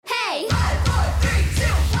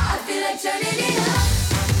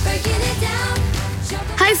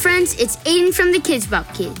friends, it's Ayden from the KIDZ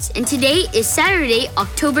BOP Kids, and today is Saturday,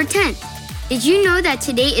 October 10th. Did you know that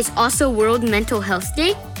today is also World Mental Health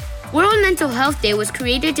Day? World Mental Health Day was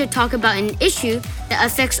created to talk about an issue that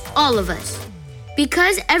affects all of us.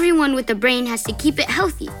 Because everyone with a brain has to keep it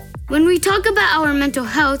healthy. When we talk about our mental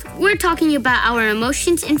health, we're talking about our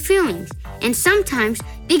emotions and feelings, and sometimes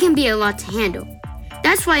they can be a lot to handle.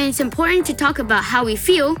 That's why it's important to talk about how we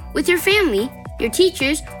feel with your family, your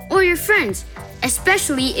teachers, or your friends,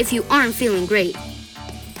 especially if you aren't feeling great.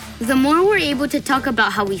 The more we're able to talk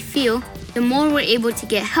about how we feel, the more we're able to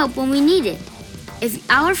get help when we need it. If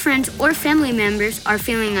our friends or family members are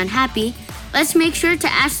feeling unhappy, let's make sure to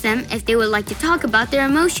ask them if they would like to talk about their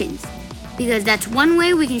emotions, because that's one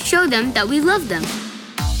way we can show them that we love them.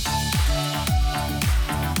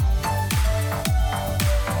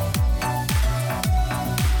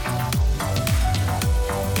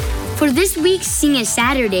 For this week's Sing It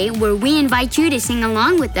Saturday, where we invite you to sing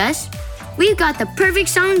along with us, we've got the perfect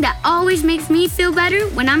song that always makes me feel better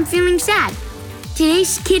when I'm feeling sad.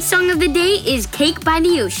 Today's kids song of the day is Cake by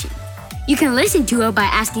the Ocean. You can listen to it by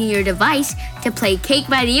asking your device to play Cake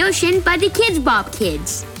by the Ocean by the KIDZ BOP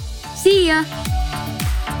Kids. See ya!